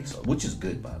Chick-fil-A sauce, which is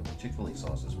good, by the way. Chick-fil-A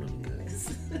sauce is really good.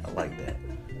 I like that.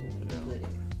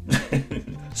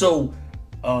 So,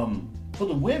 for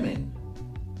the women,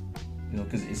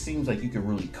 because it seems like you can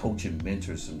really coach and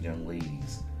mentor some young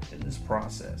ladies in this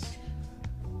process.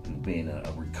 Being a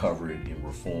recovered and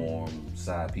reformed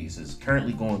side piece is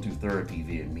currently going through therapy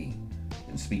via me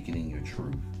and speaking in your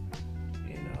truth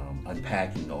and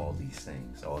unpacking all these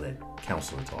things, all that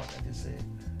counselor talk I just said.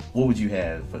 What would you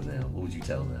have for them? What would you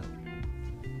tell them?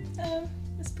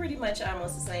 It's pretty much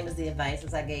almost the same as the advice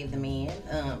as I gave the men,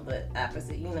 but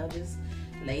opposite. Just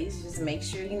ladies, just make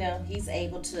sure he's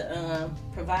able to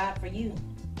provide for you.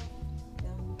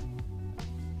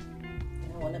 I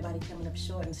don't want nobody coming up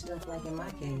short and stuff like in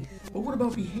my case. But what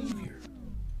about behavior?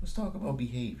 Let's talk about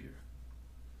behavior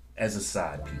as a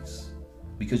side piece,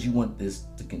 because you want this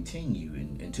to continue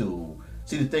until.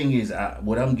 See, the thing is,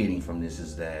 what I'm getting from this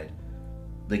is that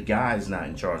the guy's not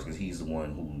in charge because he's the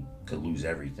one who could lose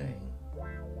everything.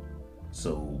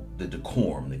 So the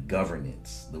decorum, the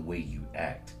governance, the way you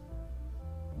act.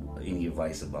 Any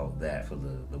advice about that for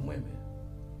the women?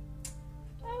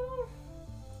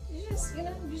 You just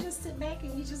sit back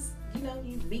and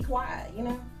you be quiet.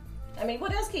 I mean,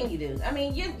 what else can you do? I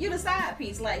mean, you're the side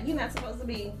piece. Like, you're not supposed to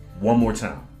be. One more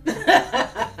time.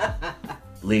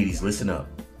 Ladies, listen up.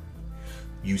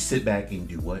 You sit back and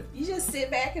do what? You just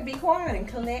sit back and be quiet and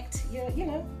collect your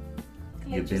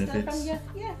benefits? Stuff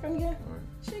from your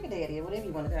sugar daddy or whatever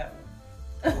you want to call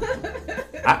it.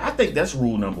 I think that's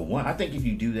rule number 1. I think if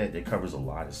you do that, that covers a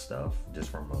lot of stuff just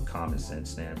from a common sense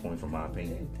standpoint, from my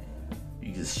opinion.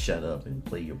 You just shut up and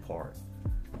play your part.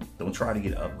 Don't try to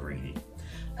get upgraded.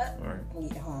 All right.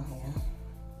 Yeah,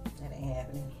 that ain't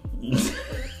happening.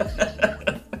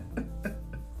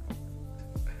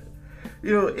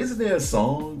 Isn't there a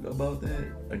song about that?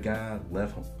 A guy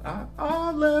left home.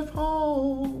 I left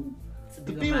home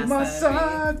to be with my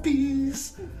side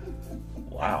piece.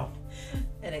 Wow.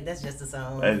 That's just a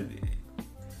song.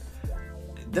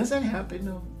 Does that happen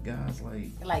though? Guys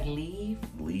like leave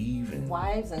and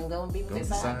wives and go and be with their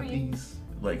side piece,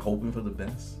 like hoping for the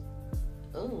best.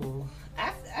 Ooh,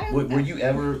 were you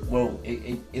ever? Well,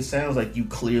 it sounds like you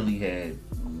clearly had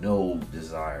no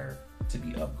desire to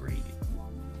be upgraded.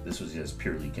 This was just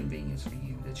purely convenience for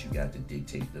you that you got to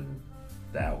dictate the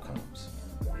outcomes.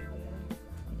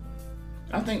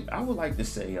 I think I would like to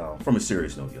say, from a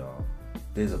serious note, y'all,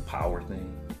 there's a power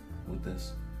thing with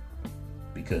this,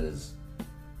 because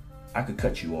I could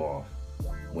cut you off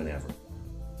whenever.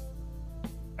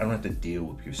 I don't have to deal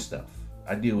with your stuff.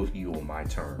 I deal with you on my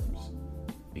terms,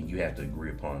 and you have to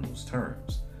agree upon those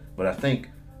terms. But I think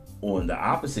on the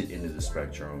opposite end of the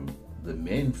spectrum, the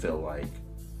men feel like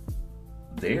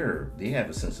they have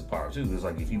a sense of power too. It's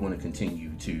like if you want to continue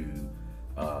to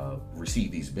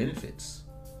receive these benefits,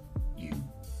 you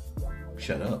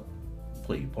shut up,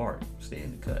 play your part, stay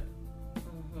in the cut.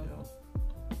 You know?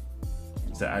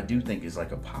 So I do think it's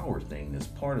like a power thing. That's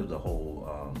part of the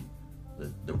whole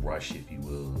the rush, if you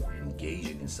will,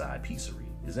 engaging in side piecery.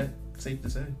 Is that safe to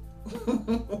say?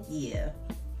 Yeah.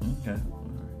 Okay.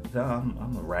 So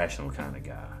I'm a rational kind of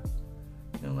guy.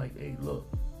 You know, like, hey, look,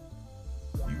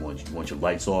 you want your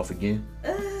lights off again?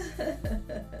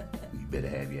 You better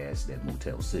have your ass at that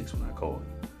Motel 6 when I call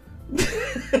you.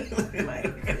 My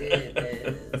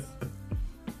goodness.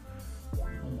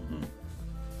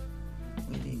 And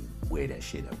then wear that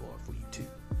shit I bought for you too.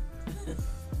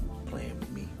 Playing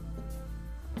with me.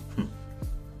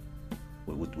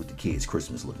 What the kids'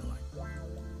 Christmas looking like?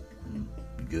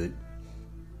 You good?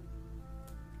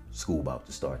 School about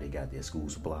to start. They got their school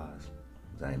supplies.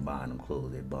 I ain't buying them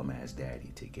clothes. Their bum ass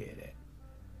daddy take care of that.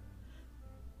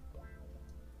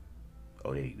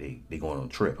 Oh, they going on a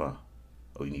trip, huh?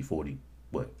 Oh, you need 40.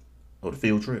 What? Oh, the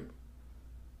field trip.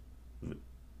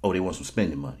 Oh, they want some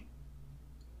spending money.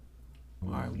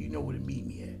 All right, well, you know where to meet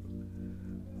me at.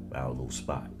 Our little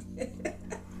spot.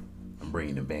 I'm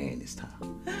bringing the van this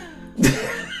time. You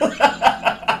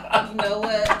know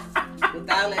what? With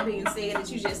all that being said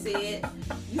that you just said,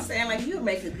 you sound like you'll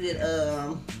make a good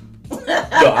No,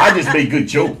 I just make good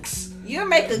jokes. You'll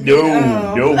make a good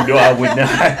No, I would not.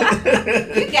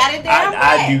 You got it down pat.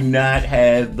 I do not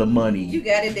have the money. You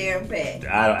got it down pat.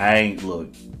 I ain't look.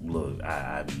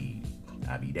 I be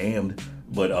damned.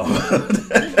 But You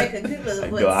make a good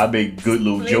little I make good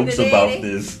little jokes about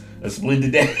this. A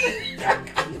splendid day.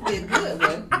 You did good,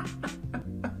 man.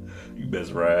 You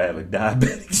best rather have a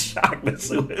diabetic shock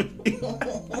messing with me.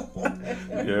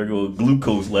 There go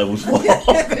glucose levels fall.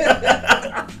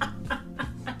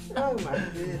 Oh my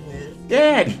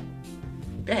goodness.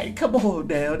 Daddy, come on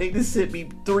now. They just sent me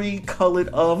 3 colored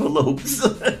envelopes.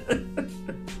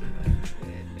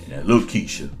 Now look,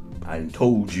 Keisha, I done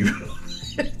told you.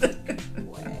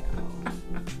 Wow.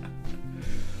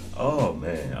 Oh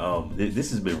man, this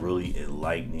has been really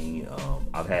enlightening.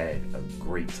 I've had a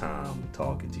great time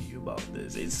talking to you about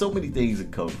this, and so many things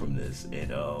have come from this.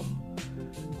 And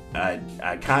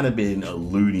I kind of been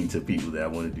alluding to people that I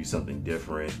want to do something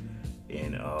different.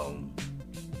 And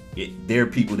there are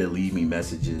people that leave me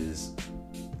messages.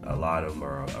 A lot of them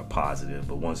are positive,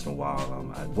 but once in a while,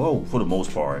 for the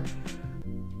most part,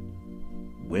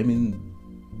 women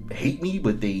hate me,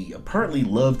 but they apparently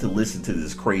love to listen to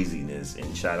this craziness.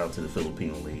 And shout out to the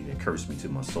Filipino lady that cursed me to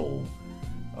my soul.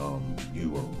 You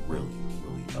were really,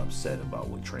 really upset about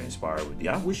what transpired with you.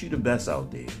 I wish you the best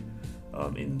out there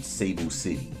in Cebu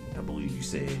City, I believe you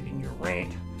said in your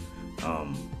rant.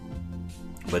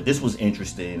 But this was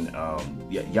interesting.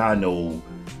 Y'all know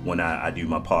when I do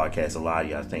my podcast, a lot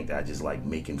of y'all think that I just like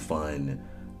making fun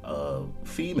of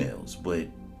females. But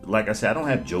like I said, I don't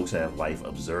have jokes, I have life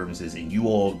observances, and you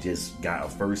all just got a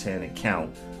first-hand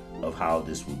account of how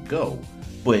this would go.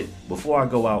 But before I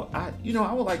go out, I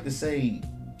would like to say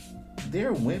there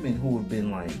are women who have been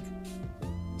like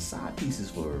side pieces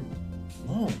for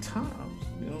long times,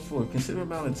 for a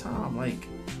considerable amount of time. Like,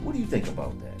 what do you think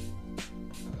about that?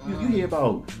 You hear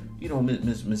about,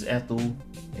 Miss Ethel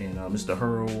and Mr.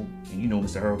 Hurl, and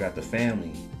Mr. Hurl got the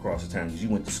family across the town because you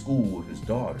went to school with his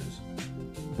daughters.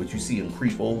 But you see him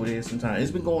creep over there sometimes.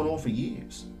 It's been going on for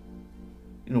years.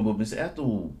 But Miss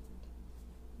Ethel,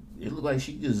 it looked like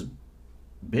she just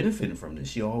benefiting from this.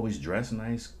 She always dressed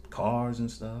nice, cars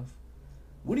and stuff.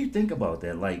 What do you think about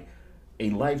that? Like a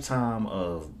lifetime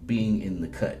of being in the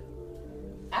cut.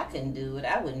 I couldn't do it.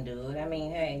 I wouldn't do it. I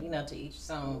mean, hey, to each his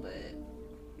own, but...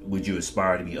 Would you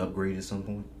aspire to be upgraded at some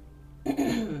point?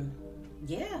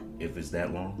 Yeah. If it's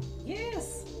that long?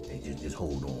 Yes. Hey, just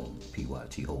hold on,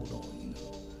 PYT, hold on,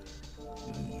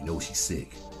 she's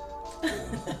sick.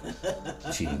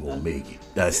 She ain't gonna make it.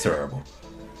 That's terrible.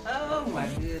 Oh my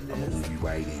goodness. I'm gonna be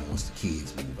right in once the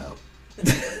kids move out.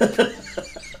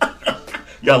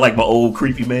 Y'all like my old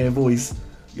creepy man voice?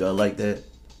 Y'all like that?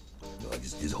 Y'all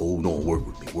just hold on, work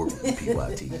with me,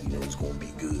 PYT. It's gonna be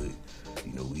good.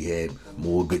 We had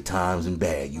more good times than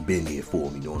bad. You been there for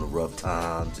me during the rough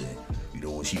times, and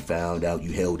when she found out,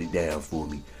 you held it down for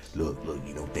me. Look,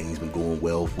 things been going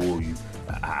well for you.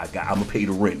 I'm gonna pay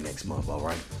the rent next month. All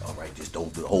right, just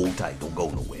don't hold tight, don't go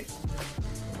nowhere.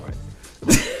 All right.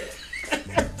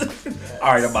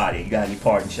 All right, I'm out of here. You got any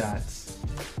parting shots?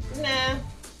 Nah.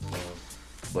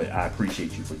 But I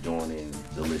appreciate you for joining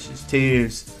Delicious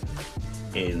Tears.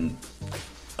 And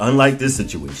unlike this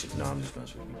situation, no, I'm just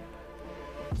messing with you.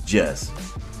 just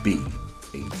be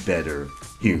a better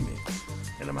human.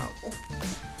 And I'm out.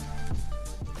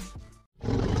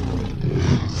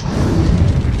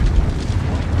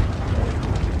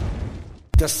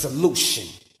 The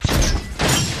solution.